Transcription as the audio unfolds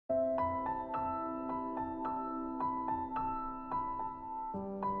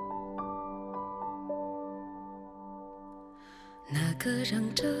那个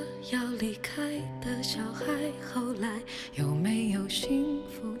嚷着要离开的小孩，后来有没有幸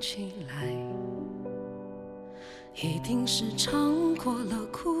福起来？一定是尝过了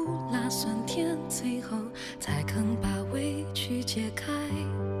苦辣酸甜，最后才肯把委屈解开。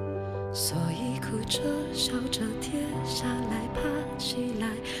所以哭着笑着跌下来爬起来，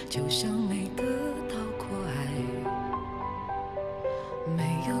就像没得到过爱。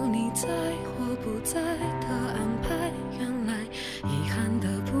没有你在或不在的安排，原来遗憾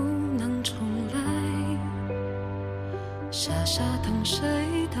的不能重来。傻傻等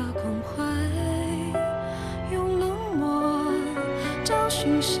谁的关怀，用冷漠找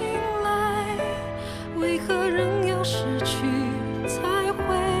寻醒来，为何人要失去才会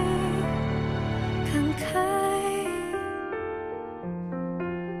看开？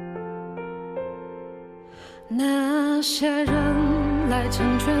那些人来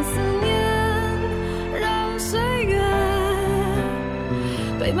成全思念，让岁月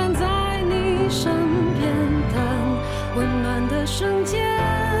陪伴在你身边，等温暖的瞬间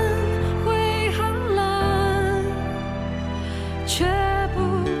会寒冷，却不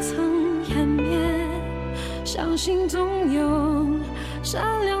曾湮灭。相信总有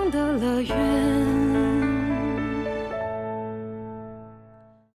善良的乐园。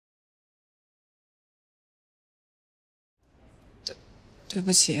对不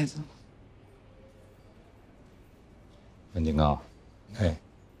起，叶总。文金刚，哎，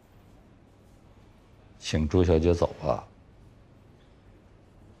请朱小姐走吧。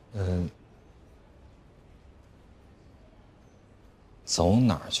走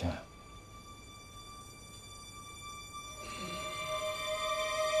哪儿去？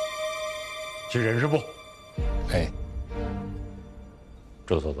去人事部。哎，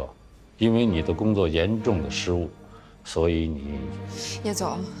朱锁锁，因为你的工作严重的失误，所以你……叶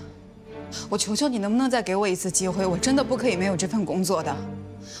总，我求求你，能不能再给我一次机会？我真的不可以没有这份工作的，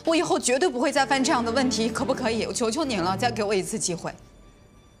我以后绝对不会再犯这样的问题，可不可以？我求求您了，再给我一次机会。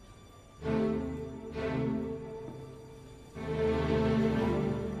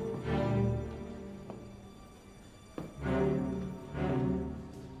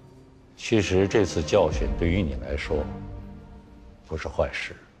其实这次教训对于你来说不是坏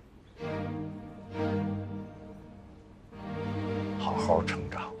事，好好成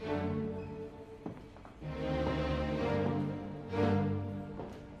长。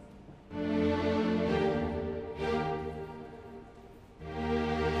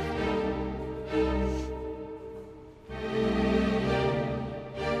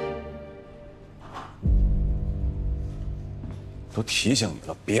都提醒你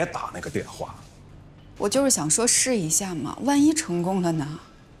了，别打那个电话。我就是想说试一下嘛，万一成功了呢？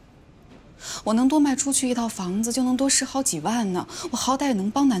我能多卖出去一套房子，就能多试好几万呢。我好歹也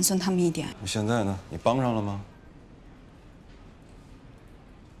能帮南孙他们一点。现在呢？你帮上了吗？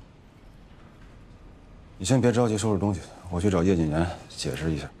你先别着急收拾东西，我去找叶谨言解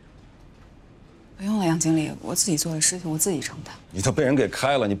释一下。不用了，杨经理，我自己做的事情我自己承担。你都被人给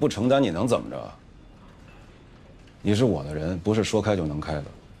开了，你不承担你能怎么着？你是我的人，不是说开就能开的。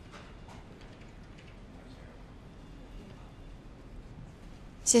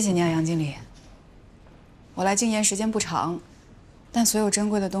谢谢你啊，杨经理。我来京研时间不长，但所有珍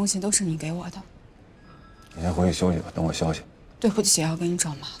贵的东西都是你给我的。你先回去休息吧，等我消息。对不起，要给你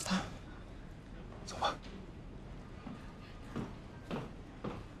找麻烦。走吧。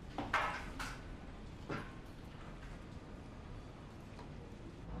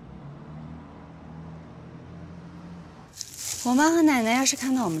我妈和奶奶要是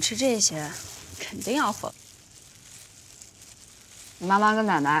看到我们吃这些，肯定要疯。你妈妈跟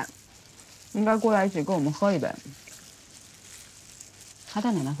奶奶应该过来一起跟我们喝一杯。还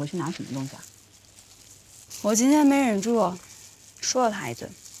带奶奶回去拿什么东西啊？我今天没忍住，说了她一顿。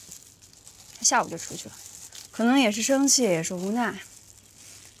她下午就出去了，可能也是生气，也是无奈。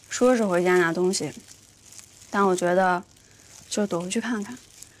说是回家拿东西，但我觉得就躲回去看看。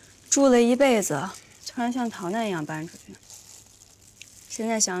住了一辈子，突然像逃难一样搬出去。现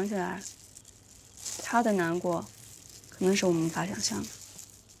在想起来，她的难过，可能是我们无法想象的。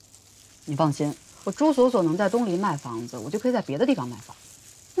你放心，我朱锁锁能在东篱卖房子，我就可以在别的地方卖房。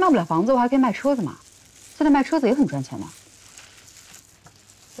卖不了房子，我还可以卖车子嘛。现在卖车子也很赚钱的。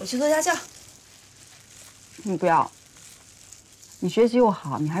我去做家教。你不要。你学习又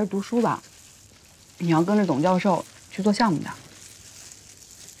好，你还是读书吧。你要跟着董教授去做项目的。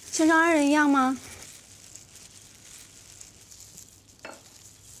像张安人一样吗？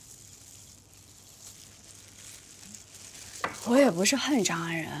我也不是恨张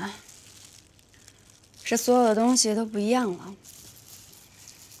安人，是所有的东西都不一样了。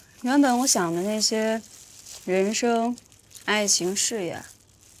原本我想的那些人生、爱情、事业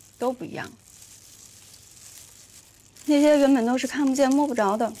都不一样。那些原本都是看不见摸不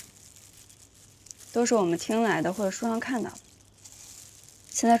着的，都是我们听来的或者书上看到的，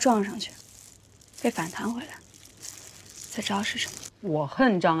现在撞上去，被反弹回来，才知道是什么。我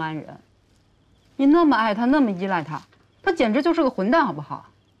恨张安仁，你那么爱他，那么依赖他，他简直就是个混蛋，好不好？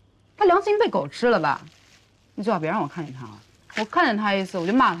他良心被狗吃了吧？你最好别让我看见他了，我看见他一次，我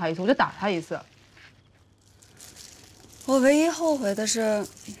就骂他一次，我就打他一次。我唯一后悔的是，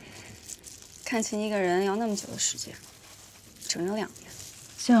看清一个人要那么久的时间，整整2年。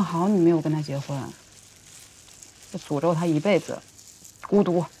幸好你没有跟他结婚，我诅咒他一辈子，孤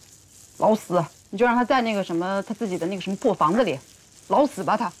独，老死。你就让他在那个什么他自己的那个什么破房子里，老死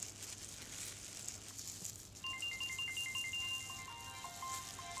吧他。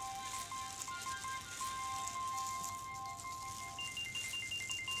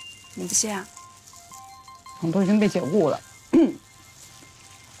你不信啊？我都已经被解雇了，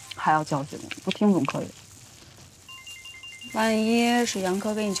还要教训我，不听总可以。万一是杨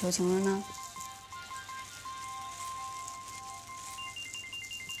科给你求情了呢？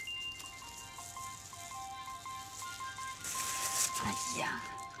哎呀，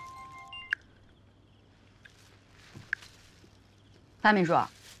潘秘书，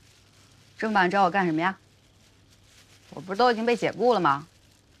正晚找我干什么呀？我不是都已经被解雇了吗？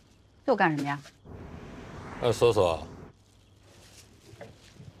又干什么呀？锁锁，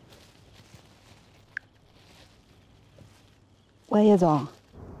喂，叶总，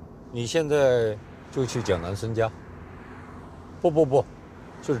你现在就去蒋南孙家。不，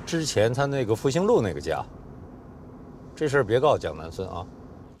就是之前他那个复兴路那个家。这事儿别告诉蒋南孙啊。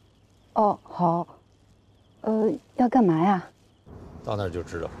哦，好。要干嘛呀？到那儿就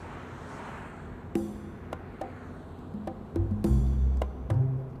知道。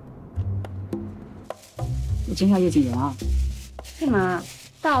我见一下叶景元啊。干嘛？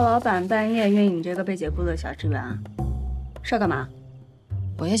大老板半夜约你这个被解雇的小职员，是要干嘛？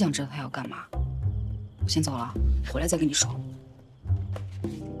我也想知道他要干嘛。我先走了，回来再跟你说。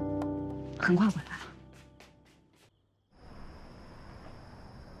很快回来。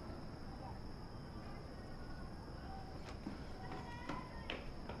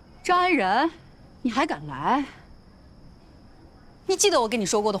张安仁，你还敢来？你记得我跟你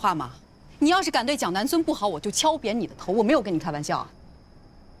说过的话吗？你要是敢对蒋南孙不好，我就敲扁你的头！我没有跟你开玩笑啊。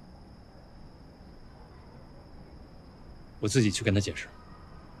我自己去跟他解释。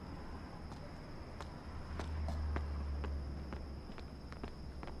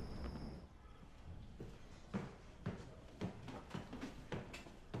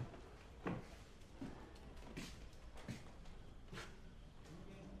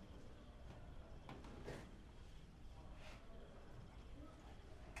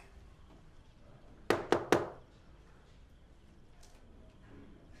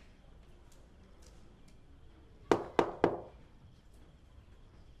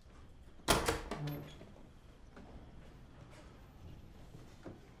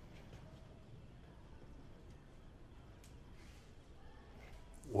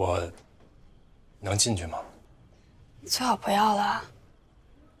我能进去吗？最好不要了。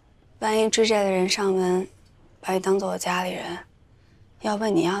万一追债的人上门，把你当做我家里人，要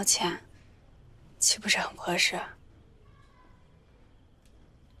问你要钱，岂不是很不合适？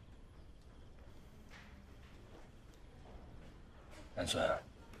南孙，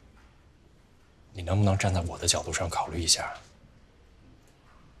你能不能站在我的角度上考虑一下？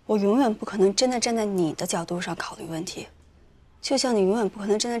我永远不可能真的站在你的角度上考虑问题，就像你永远不可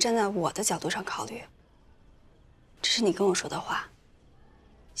能真的站在我的角度上考虑。这是你跟我说的话，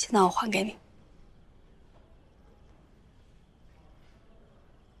现在我还给你。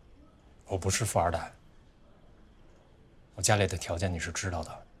我不是富二代，我家里的条件你是知道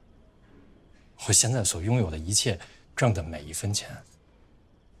的。我现在所拥有的一切，挣的每一分钱，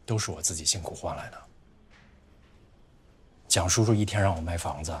都是我自己辛苦换来的。蒋叔叔一天让我卖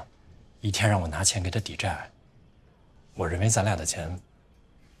房子，一天让我拿钱给他抵债。我认为咱俩的钱，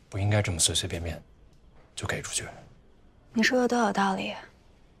不应该这么随随便便就给出去。你说的都有道理，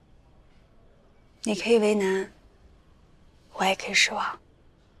你可以为难，我也可以失望。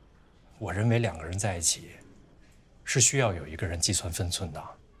我认为两个人在一起，是需要有一个人计算分寸的。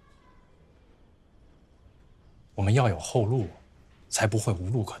我们要有后路，才不会无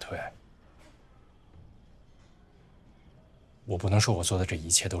路可退。我不能说我做的这一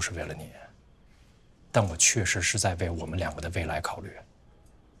切都是为了你，但我确实是在为我们两个的未来考虑。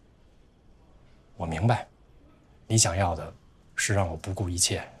我明白，你想要的是让我不顾一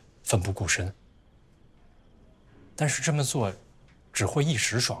切，奋不顾身。但是这么做，只会一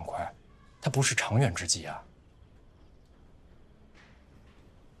时爽快，它不是长远之计啊。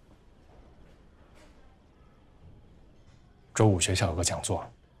周五学校有个讲座，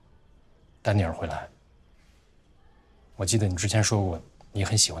丹尼尔会来。我记得你之前说过，你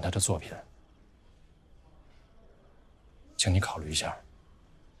很喜欢他的作品，请你考虑一下。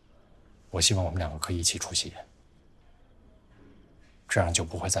我希望我们两个可以一起出席，这样就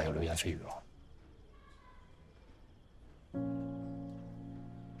不会再有流言蜚语了。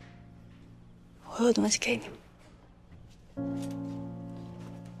我有东西给你。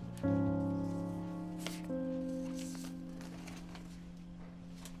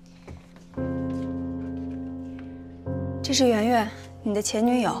这是圆圆，你的前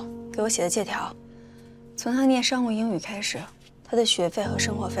女友给我写的借条。从她念商务英语开始，她的学费和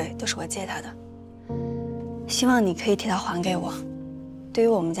生活费都是我借她的。希望你可以替她还给我。对于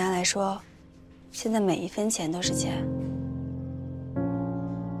我们家来说，现在每一分钱都是钱。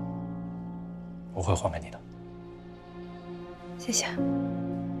我会还给你的。谢谢。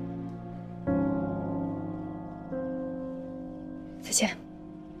再见。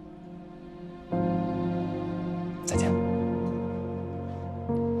再见。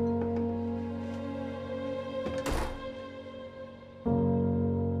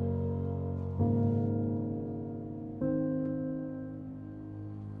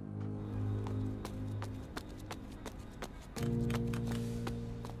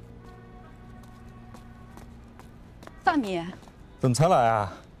大米，怎么才来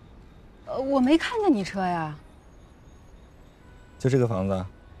啊？我没看见你车呀。就这个房子？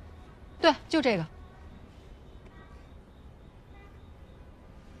对，就这个。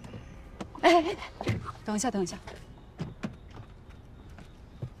哎，等一下，等一下，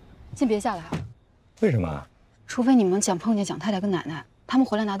先别下来啊！为什么？除非你们想碰见蒋太太跟奶奶，他们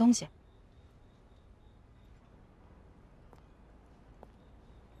回来拿东西。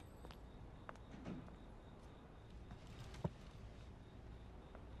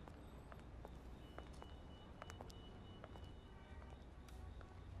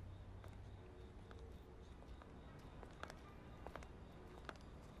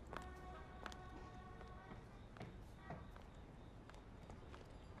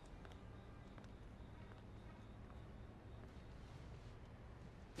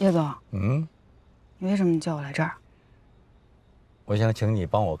叶总，嗯，你为什么叫我来这儿？我想请你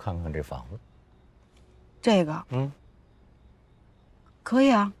帮我看看这房子。这个，可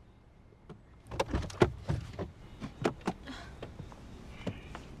以啊。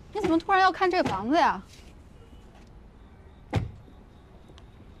你怎么突然要看这房子呀？怎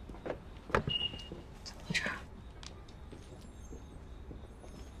么回事？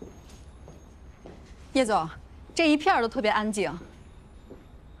叶总，这一片都特别安静。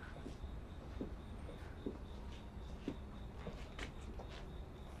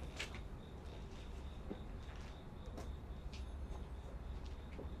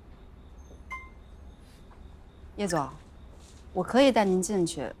叶总，我可以带您进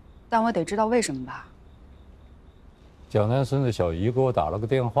去，但我得知道为什么吧？蒋南孙的小姨给我打了个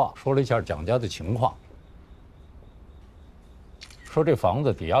电话，说了一下蒋家的情况，说这房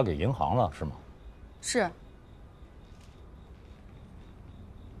子抵押给银行了，是吗？是。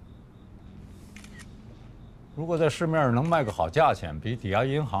如果在市面上能卖个好价钱，比抵押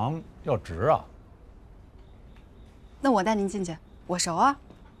银行要值啊。那我带您进去，我熟啊。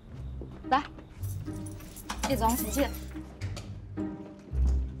来。叶总，请进。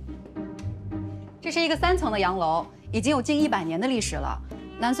这是一个3层的洋楼，已经有近100年的历史了。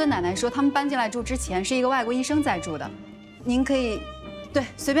南孙奶奶说，他们搬进来住之前是一个外国医生在住的。您可以，对，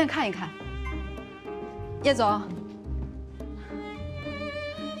随便看一看。叶总，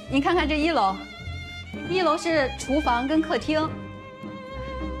您看看这1楼，1楼是厨房跟客厅，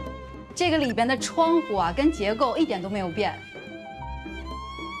这个里边的窗户啊跟结构一点都没有变。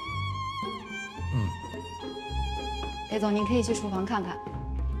叶总，您可以去厨房看看。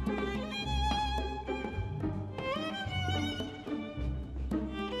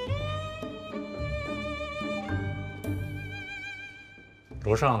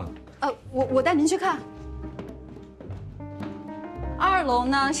楼上呢？我带您去看。2楼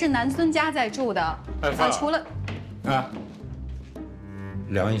呢是南孙家在住的，除了，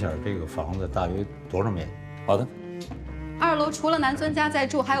量一下这个房子大约多少面积？好的。2楼除了南孙家在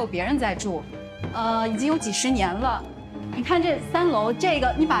住，还有别人在住，已经有几10年了。你看这3楼，这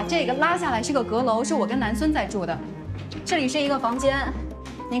个你把这个拉下来是个阁楼，是我跟南孙在住的。这里是一个房间，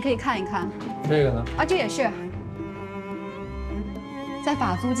您可以看一看。这个呢？这也是。在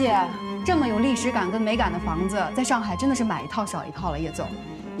法租界，这么有历史感跟美感的房子，在上海真的是买一套少一套了，叶总。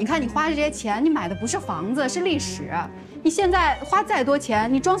你看你花这些钱，你买的不是房子，是历史。你现在花再多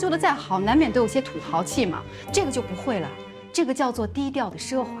钱，你装修的再好，难免都有些土豪气嘛。这个就不会了，这个叫做低调的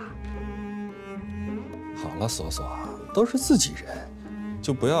奢华。好了，锁锁，都是自己人，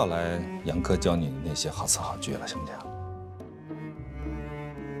就不要来杨科教你的那些好词好句了，行不行？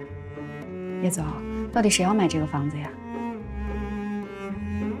叶总，到底谁要买这个房子呀？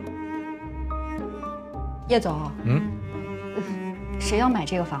叶总，谁要买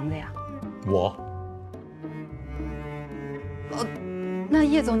这个房子呀？我。那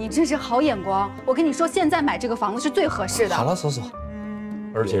叶总，你真是好眼光！我跟你说，现在买这个房子是最合适的。好了，锁锁，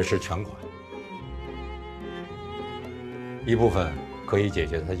而且是全款，一部分可以解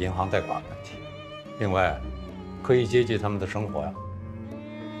决他银行贷款问题，另外可以接济他们的生活呀。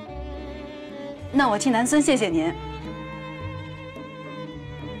那我替南孙谢谢您。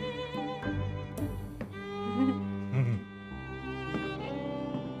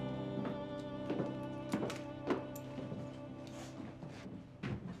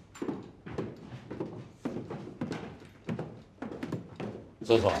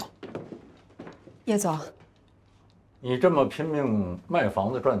锁锁，叶总，你这么拼命卖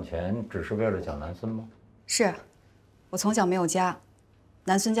房子赚钱，只是为了蒋南孙吗？是，我从小没有家，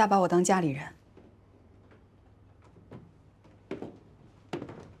南孙家把我当家里人。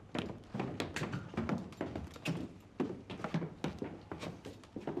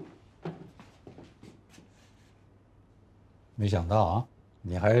没想到啊，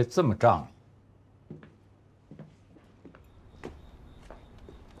你还这么仗义。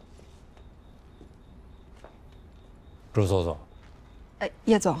朱锁锁，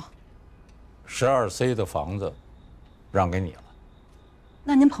叶总12C 的房子让给你了，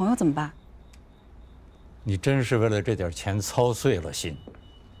那您朋友怎么办？你真是为了这点钱操碎了心。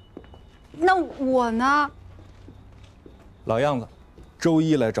那我呢？老样子，周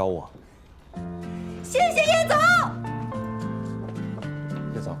一来找我。谢谢叶总。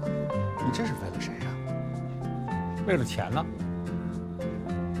叶总，你这是为了谁呀？为了钱呢？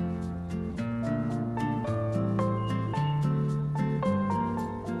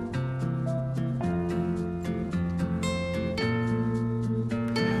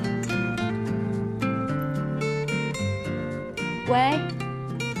喂，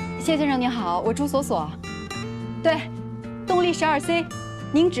谢先生您好，我朱锁锁。对，动力12C，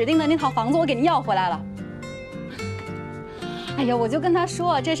您指定的那套房子我给您要回来了。哎呀，我就跟他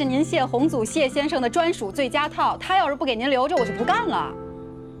说，这是您谢洪祖谢先生的专属最佳套，他要是不给您留着，我就不干了。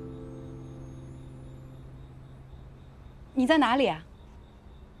你在哪里啊？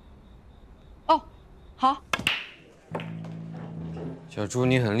哦，好。小朱，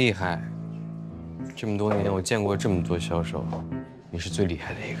你很厉害，这么多年我见过这么多销售，你是最厉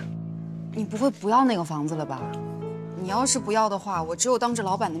害的一个。你不会不要那个房子了吧？你要是不要的话，我只有当着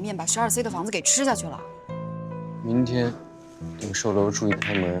老板的面把12C 的房子给吃下去了。明天那个售楼处一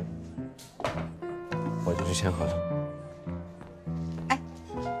开门，我就去签合同。哎，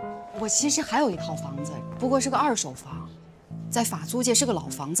我其实还有一套房子，不过是个2手房，在法租界是个老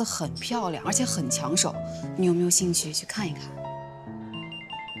房子，很漂亮，而且很抢手。你有没有兴趣去看一看？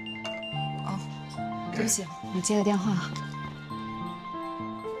哦，对不起，我接个电话。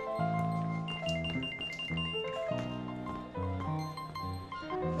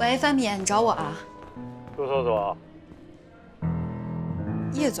喂，范敏，你找我啊？朱锁锁，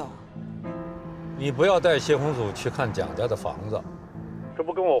叶总，你不要带谢洪祖去看蒋家的房子，这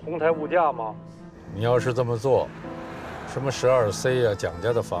不跟我哄抬物价吗？你要是这么做，什么12C 啊、蒋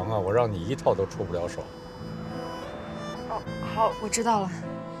家的房啊，我让你一套都出不了手。哦，好，我知道了。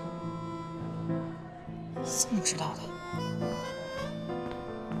怎么知道的？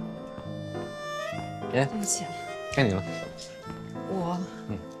哎，对不起，该你了。我，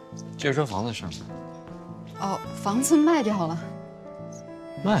接着说房子事儿。哦，房子卖掉了。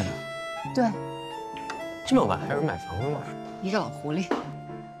卖了？对，这么晚还有人买房子吗？一个老狐狸。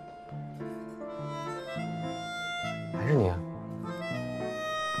还是你啊？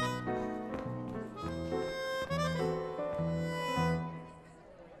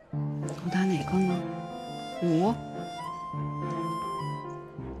我打哪个呢？5。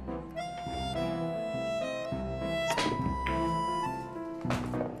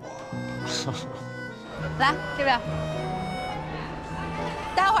来这边，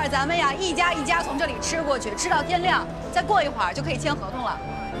待会儿咱们呀一家一家从这里吃过去，吃到天亮，再过一会儿就可以签合同了。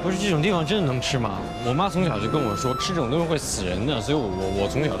不是，这种地方真的能吃吗？我妈从小就跟我说，吃这种东西会死人的，所以我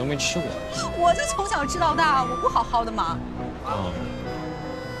从小都没吃过。我就从小吃到大，我不好好的吗？哦。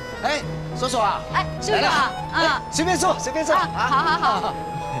哎，锁锁啊！哎，师傅啊，啊，随便坐，随便坐。好。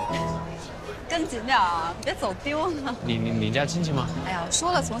跟紧点啊，别走丢了。你家亲戚吗？哎呀，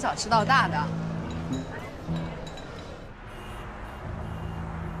说了从小吃到大的。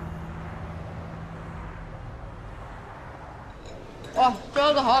哇，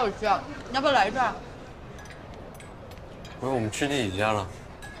这个好好吃啊！你要不要来一份？不是我们吃第几家了？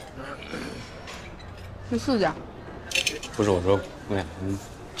第4家。不是我说，姑娘，你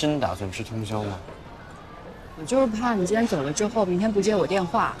真打算吃通宵吗？我就是怕你今天走了之后，明天不接我电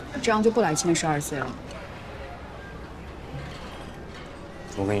话，这样就不来签12C 了。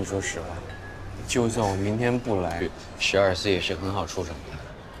我跟你说实话，就算我明天不来，12C 也是很好出手的。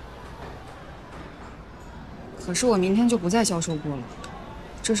可是我明天就不在销售部了，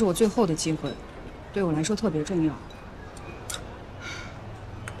这是我最后的机会，对我来说特别重要。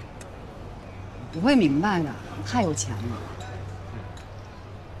我会明白的，你太有钱了。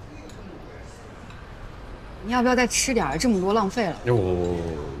你要不要再吃点？这么多浪费了。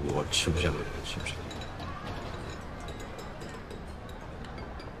我吃不下，吃不下。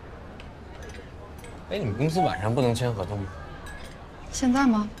哎，你们公司晚上不能签合同吗？现在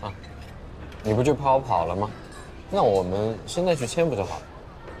吗？啊，你不就怕我跑了吗？那我们现在去签不就好了？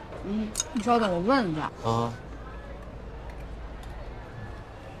你稍等，我问问。啊。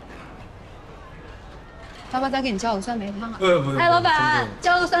要不要再给你叫个酸梅汤啊？不用。哎，老板，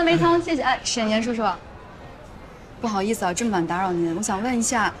叫个酸梅汤，谢谢。哎，沈岩叔叔，不好意思啊，这么晚打扰您，我想问一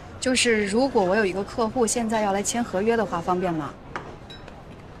下，就是如果我有一个客户现在要来签合约的话，方便吗？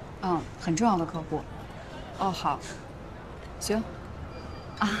很重要的客户。哦，好，行。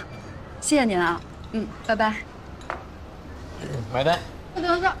啊，谢谢您啊。拜拜。买单。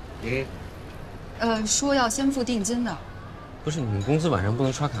等等。说要先付定金的。不是，你们公司晚上不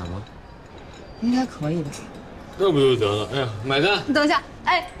能刷卡吗？应该可以吧？那不就得了？哎呀，买单！你等一下，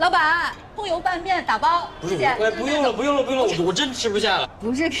哎，老板，葱油拌面打包，不是，谢谢。哎，不用了，我真吃不下了。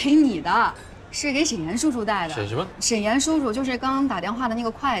不是给你的，是给沈岩叔叔带的。沈什么？沈岩叔叔就是刚刚打电话的那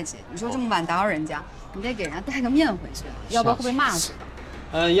个会计。你说这么晚打扰人家，你得给人家带个面回去，要不然会被骂死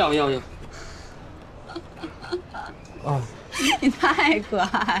的。要。啊，你太可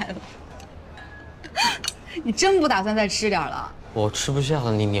爱了。你真不打算再吃点了？我吃不下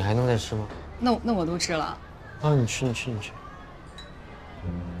了，你还能再吃吗？那我都吃了。啊，你吃。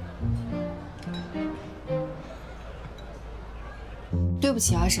对不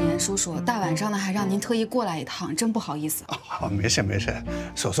起啊，沈岩叔叔，大晚上的还让您特意过来一趟，真不好意思。没事，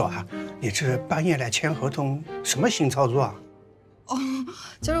锁锁啊，你这半夜来签合同，什么新操作啊？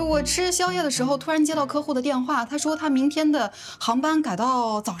就是我吃宵夜的时候，突然接到客户的电话，他说他明天的航班改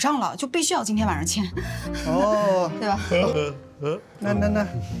到早上了，就必须要今天晚上签。对吧？那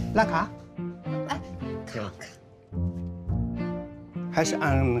拉卡？哎，卡。还是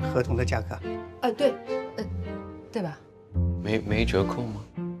按合同的价格？对，对吧？没折扣吗？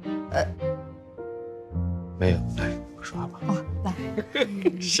没有，来我刷吧。来。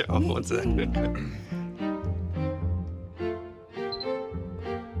小伙子。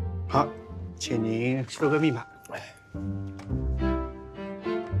好，请您输个密码。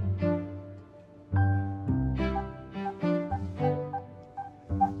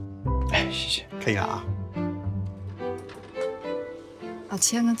谢谢。可以了啊。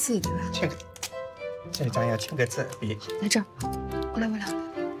签个字对吧？签个，这张要签个字，笔在这儿。我来。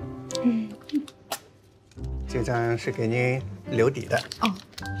这张是给您留底的。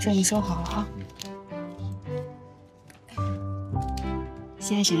这你收好了啊。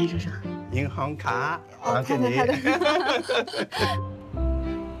谢谢沈岩叔叔。银行卡还给你。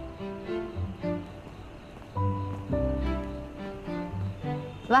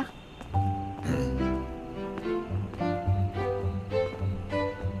走吧。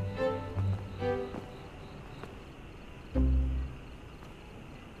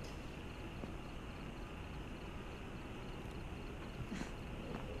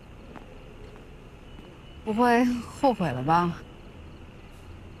不会后悔了吧？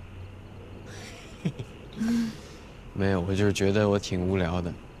没有，我就是觉得我挺无聊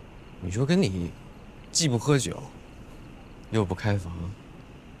的。你说跟你既不喝酒，又不开房，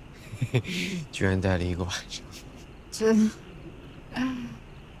居然待了1个晚上。真，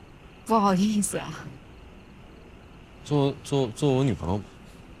不好意思啊。做我女朋友吧。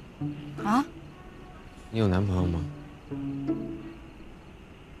啊？你有男朋友吗？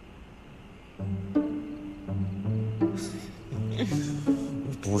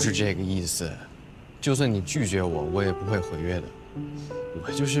不是这个意思，就算你拒绝我，我也不会毁约的。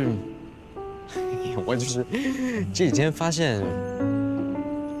我就是这几天发现，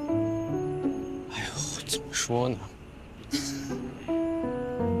哎呦，怎么说呢？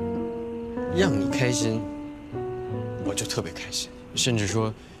让你开心，我就特别开心，甚至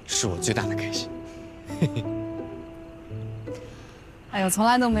说是我最大的开心。哎呦，从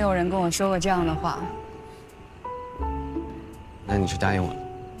来都没有人跟我说过这样的话。那你是答应我的？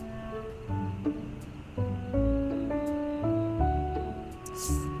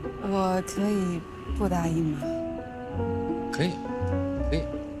我可以不答应吗？可以，可以。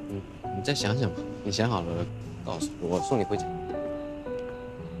你再想想吧，你想好了告诉我，我送你回家。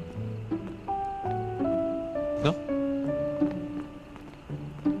走。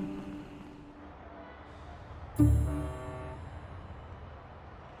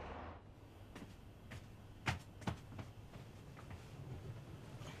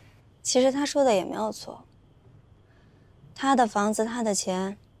其实他说的也没有错。他的房子，他的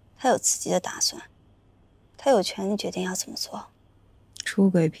钱，他有自己的打算，他有权利决定要怎么做。出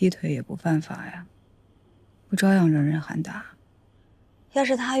轨劈腿也不犯法呀，不照样人人喊打？要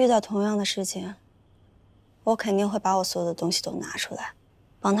是他遇到同样的事情，我肯定会把我所有的东西都拿出来，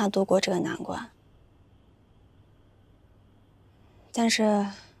帮他度过这个难关。但是，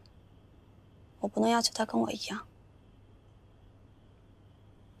我不能要求他跟我一样。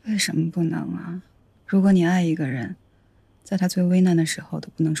为什么不能啊？如果你爱一个人，在他最危难的时候都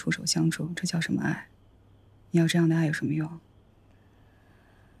不能出手相助，这叫什么爱？你要这样的爱有什么用？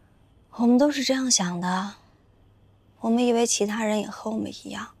我们都是这样想的，我们以为其他人也和我们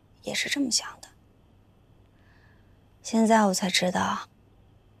一样，也是这么想的。现在我才知道，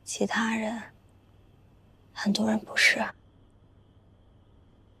其他人，很多人不是。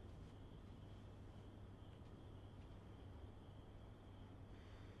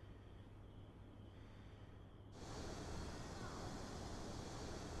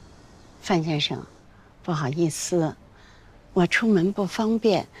范先生，不好意思，我出门不方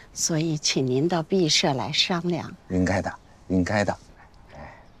便，所以请您到毕舍来商量。应该的，应该的。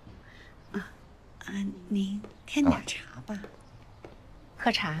您添点茶吧。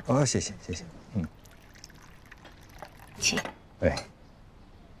喝茶。哦，谢谢，谢谢。请。对。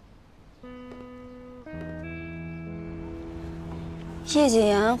叶谨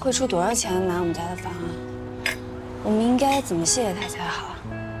言会出多少钱买我们家的房啊？我们应该怎么谢谢他才好？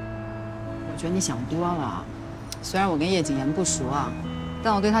我觉得你想多了。虽然我跟叶谨言不熟啊，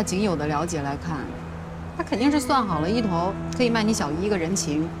但我对他仅有的了解来看，他肯定是算好了，一头可以卖你小姨一个人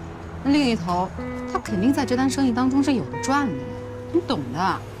情，那另一头，他肯定在这单生意当中是有的赚的，你懂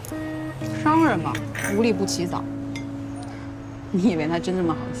的。商人嘛，无利不起早。你以为他真这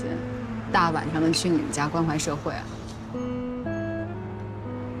么好心，大晚上的去你们家关怀社会啊？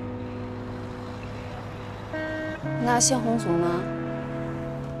那谢红祖呢？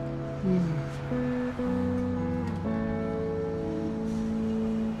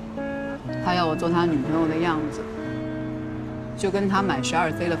他要我做他女朋友的样子，就跟他买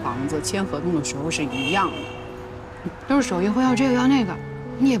12C 的房子签合同的时候是一样的，都是手艺会要这个要那个，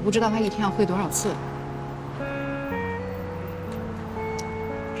你也不知道他一天要会多少次。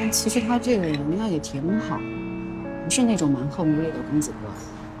但其实他这个人呀也挺好，不是那种蛮横无理的公子哥。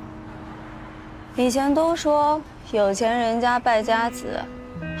以前都说有钱人家败家子，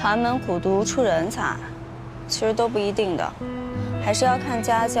寒门苦读出人才，其实都不一定的，还是要看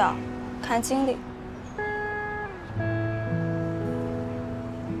家教，看经历。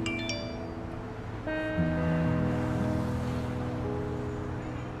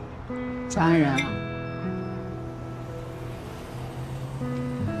传恩人啊，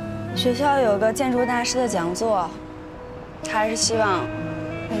学校有个建筑大师的讲座，他还是希望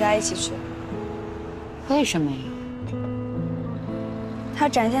大家一起去。为什么呀？他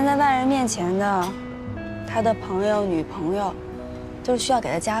展现在外人面前的，他的朋友、女朋友，都是需要给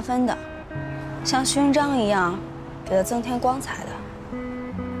他加分的，像勋章一样，给他增添光彩的。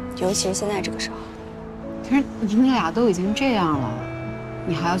尤其是现在这个时候。可是你们俩都已经这样了，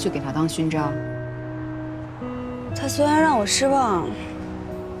你还要去给他当勋章？他虽然让我失望，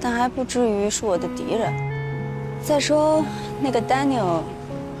但还不至于是我的敌人。再说那个 Daniel，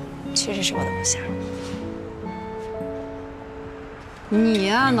 其实是我的部下。你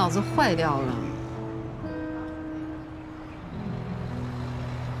呀，脑子坏掉了。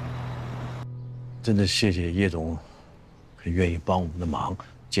真的谢谢叶总，很愿意帮我们的忙，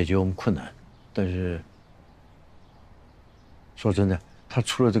解决我们困难。但是说真的，他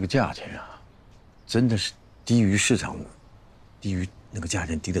出了这个价钱啊，真的是低于市场，低于那个价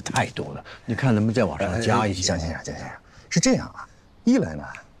钱低的太多了。你看能不能再往上加一些？蒋先生，蒋先生，是这样啊，一来呢，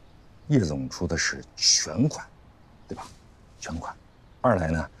叶总出的是全款，对吧？全款。二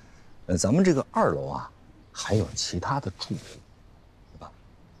来呢，咱们这个2楼啊，还有其他的住户，对吧？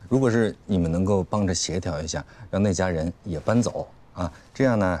如果是你们能够帮着协调一下，让那家人也搬走啊，这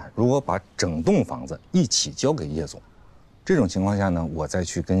样呢，如果把整栋房子一起交给叶总，这种情况下呢，我再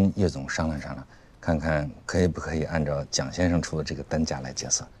去跟叶总商量商量，看看可不可以按照蒋先生出的这个单价来结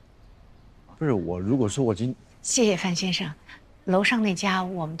算。不是我，如果说我谢谢范先生，楼上那家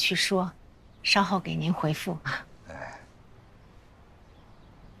我们去说，稍后给您回复啊。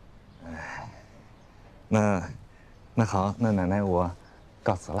那那好，那奶奶我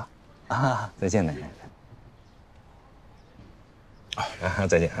告辞了啊，再见，奶奶。啊，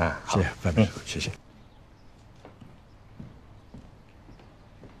再见啊，好，谢谢范秘书，谢谢。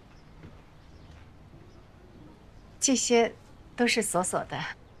这些都是锁锁的。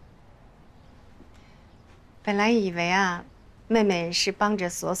本来以为啊，妹妹是帮着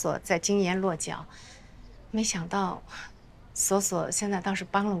锁锁在京研落脚，没想到锁锁现在倒是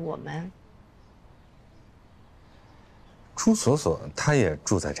帮了我们。朱锁锁她也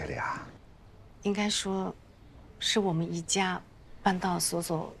住在这里啊？应该说，是我们一家搬到锁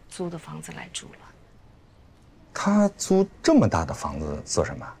锁租的房子来住了。她租这么大的房子做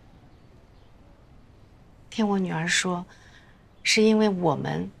什么？听我女儿说，是因为我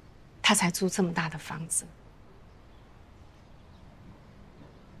们，她才租这么大的房子。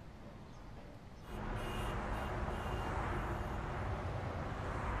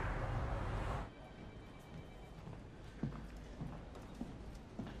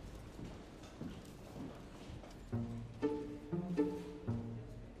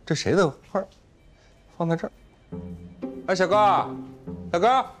这谁的花放在这儿？哎，小高，小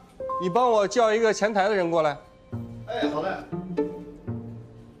高，你帮我叫一个前台的人过来。哎，好嘞。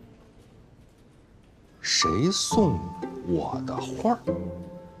谁送我的花？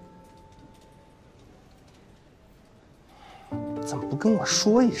怎么不跟我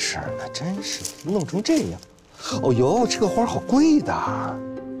说一声呢？真是弄成这样。哦呦，这个花好贵的。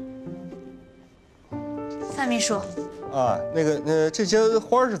范秘书。啊，这些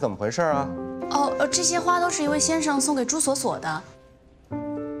花是怎么回事啊？这些花都是一位先生送给朱锁锁的。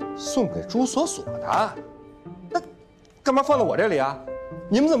送给朱锁锁的？那干嘛放到我这里啊？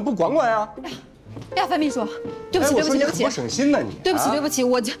你们怎么不管管呀？哎呀，范秘书，对不起，对不起，对不起，多省心呢你。对不起，对不起，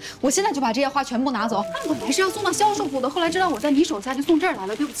我现在就把这些花全部拿走。本来是要送到销售部的，后来知道我在你手下，就送这儿来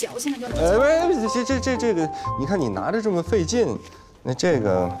了。对不起，我现在就。这个，你看你拿着这么费劲，那这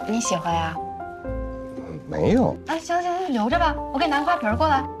个你喜欢呀？没有。啊，行，留着吧，我给你拿个花瓶过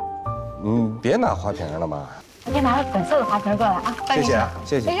来。别拿花瓶了嘛。我给你拿个粉色的花瓶过来啊。谢谢，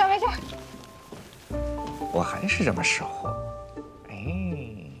谢谢。没事没事。我还是这么识货。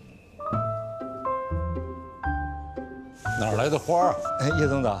哪儿来的花啊？哎，叶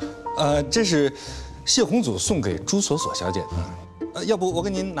总导，这是谢红祖送给朱锁锁小姐的。要不我给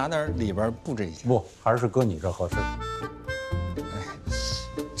您拿点里边布置一下？不，还是搁你这合适。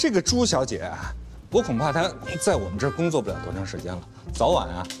这个朱小姐啊，我恐怕她在我们这儿工作不了多长时间了，早晚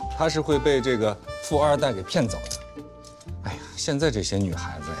啊，她是会被这个富二代给骗走的。哎呀，现在这些女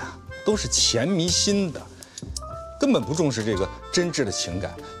孩子呀，都是钱迷心的，根本不重视这个真挚的情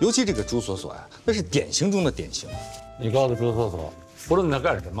感。尤其这个朱锁锁呀，那是典型中的典型。你告诉朱锁锁，不论她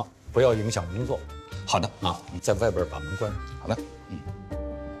干什么，不要影响工作。好的啊，在外边把门关上。好的，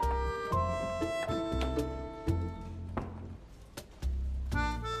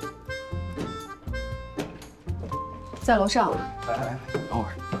在楼上。哎，等会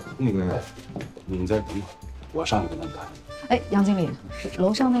儿，那个，你再等会儿，我上去跟他们谈。哎，杨经理，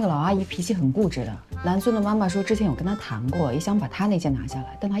楼上那个老阿姨脾气很固执的。南孙的妈妈说之前有跟她谈过，也想把她那件拿下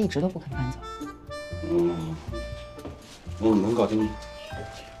来，但她一直都不肯搬走。那你能搞定吗？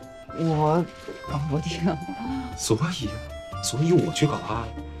我搞不定。所以我去搞啊。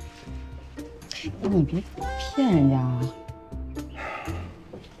你别骗人家啊！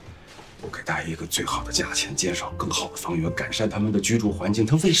我给大爷一个最好的价钱，减少更好的房源，改善他们的居住环境，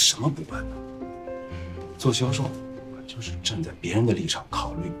他为什么不搬呢？做销售，就是站在别人的立场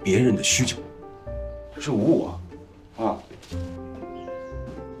考虑别人的需求，这是无我啊。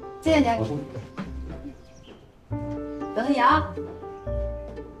谢谢你。等你啊。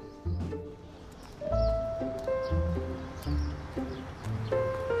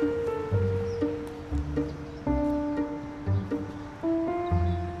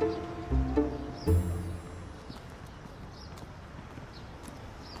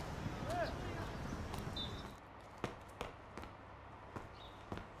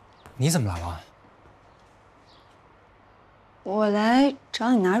你怎么来了？我来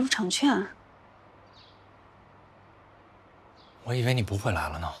找你拿入场券。我以为你不会来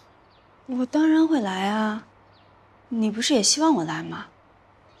了呢。我当然会来啊，你不是也希望我来吗？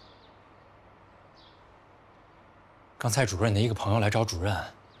刚才主任的一个朋友来找主任，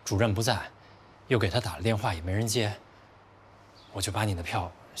主任不在，又给他打了电话也没人接，我就把你的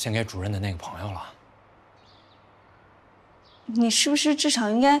票先给主任的那个朋友了。你是不是至少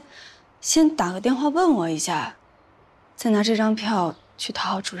应该先打个电话问我一下，再拿这张票去讨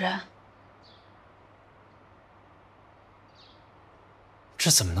好主任？这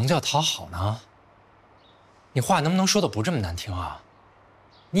怎么能叫讨好呢？你话能不能说的不这么难听啊？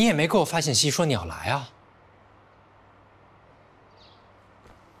你也没给我发信息说你要来啊。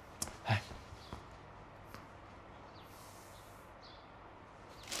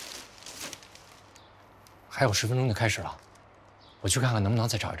还有10分钟就开始了，我去看看能不能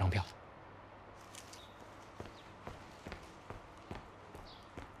再找一张票。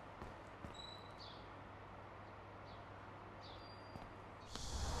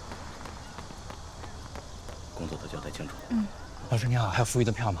工作都交代清楚。老师你好，还有富裕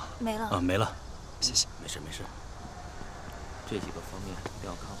的票吗？没了。没了。谢谢。没事。这几个方面都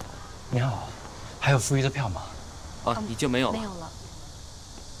要看好。你好，还有富裕的票吗？已经没有了。没有了。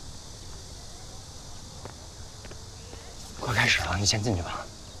快开始了，你先进去吧。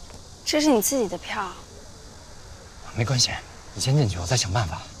这是你自己的票。没关系，你先进去，我再想办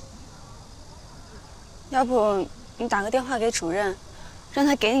法。要不你打个电话给主任，让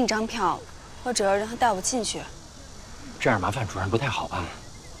他给你张票，或者让他带我进去。这样麻烦主任不太好吧？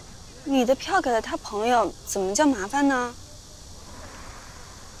你的票给了他朋友，怎么叫麻烦呢？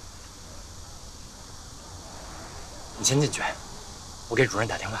你先进去，我给主任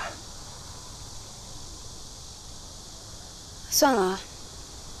打电话。算了，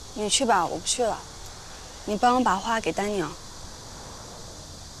你去吧，我不去了。你帮我把花给丹尼尔。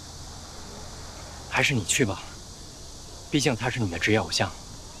还是你去吧，毕竟他是你的职业偶像，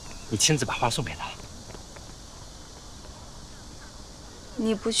你亲自把花送给他。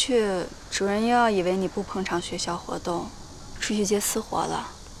你不去，主任又要以为你不捧场学校活动，出去接私活了。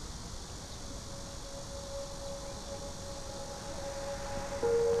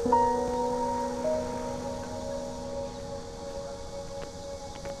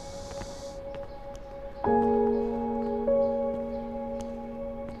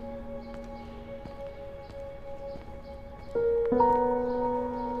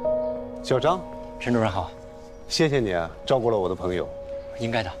小张，陈主任好，谢谢你啊，照顾了我的朋友。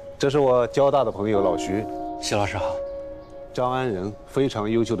应该的。这是我交大的朋友老徐。徐老师好。张安仁，非常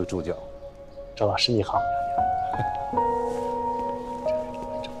优秀的助教。周老师你好。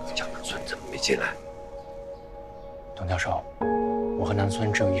蒋南孙怎么没进来？董教授，我和南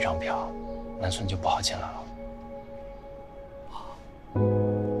孙只有1张票，南孙就不好进来了。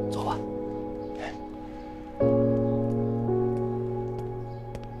走吧。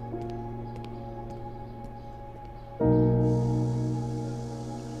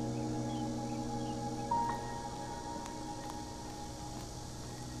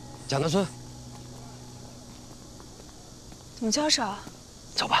蒋南孙，董教授，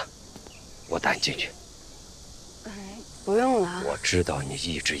走吧，我带你进去。不用了。我知道你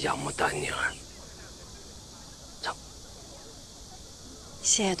一直仰慕丹尼尔。走。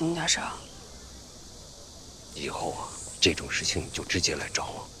谢谢董教授。以后啊，这种事情你就直接来找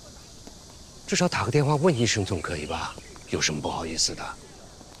我，至少打个电话问一声总可以吧？有什么不好意思的？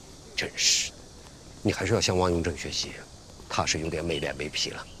真是，你还是要向王永正学习，他是有点没脸没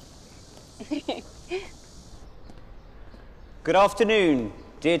皮了。Good afternoon,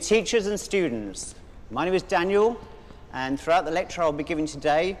 dear teachers and students. My name is Daniel, and throughout the lecture I'll be giving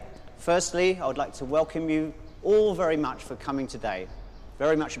today, firstly, I would like to welcome you all very much for coming today.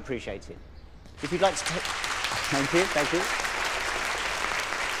 Very much appreciated. If you'd like to take... Thank you, thank you.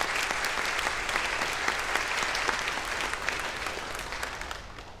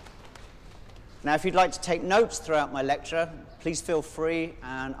 Now, if you'd like to take notes throughout my lecture, please feel free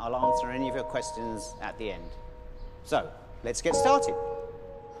and I'll answer any of your questions at the end. So, let's get started.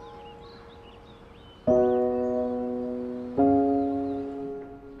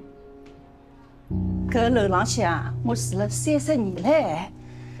 搿楼浪向我住了30年嘞，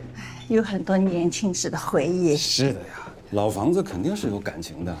有很多年轻时的回忆。是的呀，老房子肯定是有感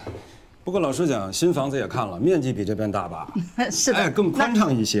情的。不过老实讲，新房子也看了，面积比这边大吧？是的，哎，更宽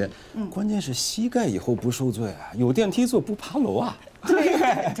敞一些。关键是膝盖以后不受罪啊，有电梯坐不爬楼啊。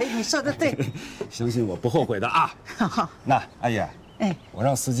对，你说的对。相信我不后悔的啊。那阿姨，哎，我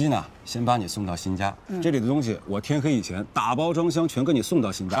让司机呢先把你送到新家，这里的东西我天黑以前打包装箱全给你送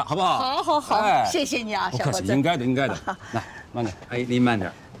到新家，好不好？好，哎，谢谢你啊，不客气，小伙子。应该的，应该的。来，慢点，阿姨您慢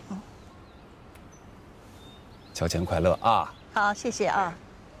点。乔迁快乐啊！好，谢谢啊。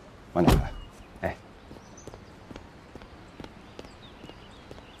慢点来。哎，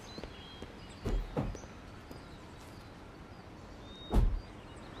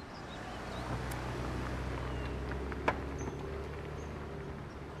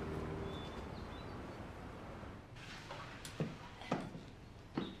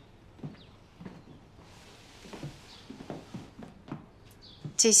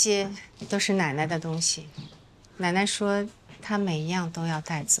这些都是奶奶的东西，奶奶说她每一样都要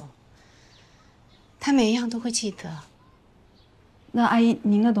带走，她每一样都会记得。那阿姨，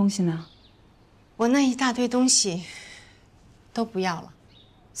您的东西呢？我那一大堆东西都不要了，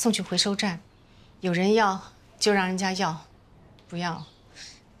送去回收站，有人要就让人家要，不要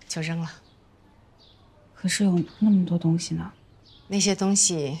就扔了。可是有那么多东西呢。那些东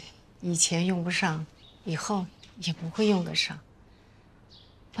西以前用不上，以后也不会用得上。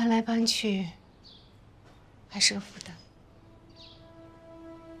搬来搬去，还是个负担。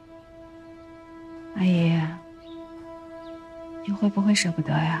阿姨，你会不会舍不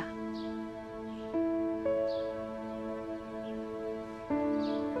得呀？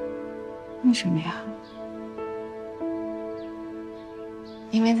为什么呀？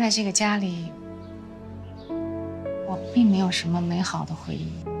因为在这个家里，我并没有什么美好的回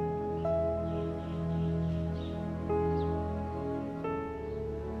忆。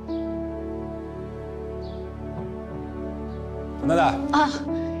陈太太啊，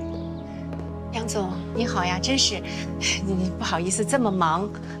杨总你好呀，真是，你不好意思这么忙，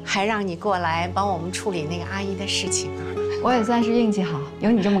还让你过来帮我们处理那个阿姨的事情啊。我也算是运气好，有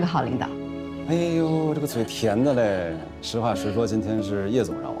你这么个好领导。哎呦，这个嘴甜的嘞！实话实说，今天是叶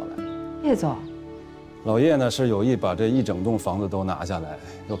总让我来。叶总，老叶呢是有意把这一整栋房子都拿下来，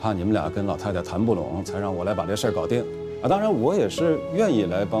又怕你们俩跟老太太谈不拢，才让我来把这事儿搞定。啊，当然我也是愿意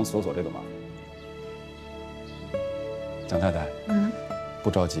来帮锁锁这个忙。蒋太太，不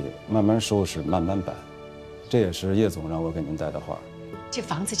着急，慢慢收拾，慢慢办。这也是叶总让我给您带的话。这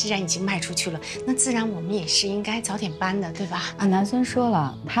房子既然已经卖出去了，那自然我们也是应该早点搬的，对吧？啊，南孙说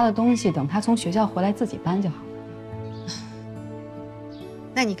了，他的东西等他从学校回来自己搬就好了。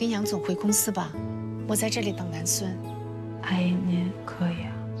那你跟杨总回公司吧，我在这里等南孙。阿姨，您可以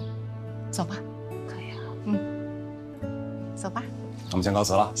啊？走吧。可以啊。走吧。我们先告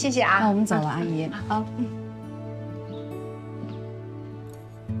辞了。谢谢啊。那我们走了，阿姨。好。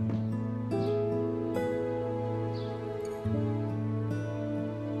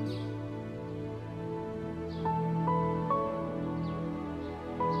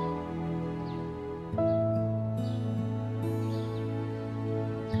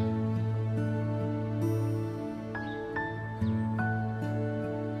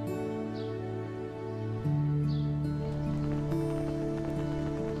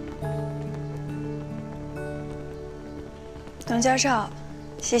董教授，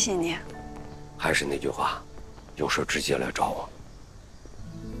谢谢你。还是那句话，有事直接来找我。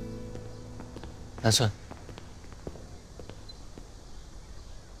南孙，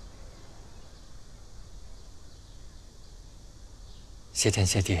谢天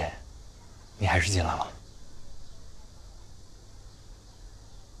谢地，你还是进来了。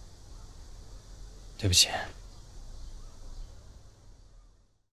对不起。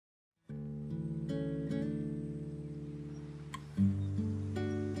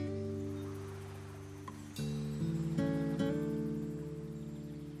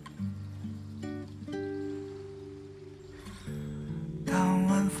当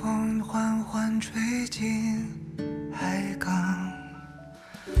晚风缓缓吹进海港，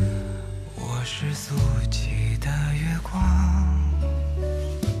我是宿季的月光，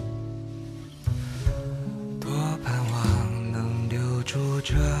多盼望能留住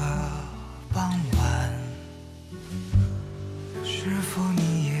这傍晚，是否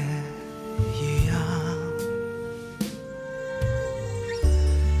你也一样？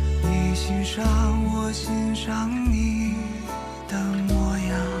你欣赏我欣赏你的模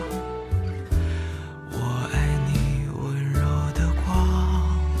样，我爱你温柔的光，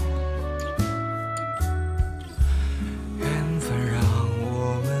缘分让我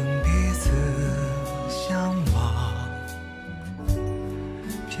们彼此相望，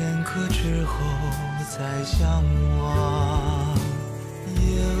片刻之后再相望，夜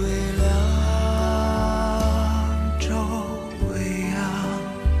微凉，昼微阳，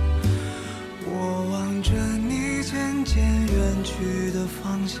我望着你渐渐远去的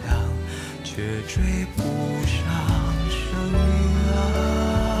方向，却追不上生命啊，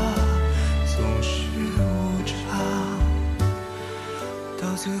总是无常，到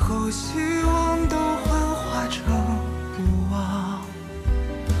最后希望都幻化成无望，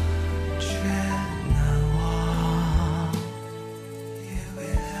却难忘。夜微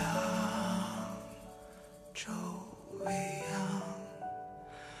凉，昼微阳，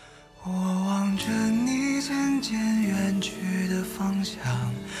我望着你渐渐远去的方向，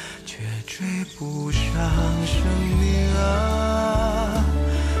却追不上生命啊，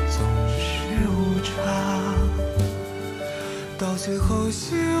总是无常，到最后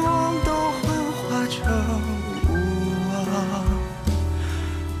希望都幻化成无望，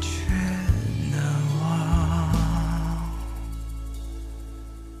却难忘。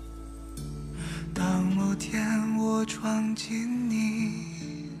当某天我闯进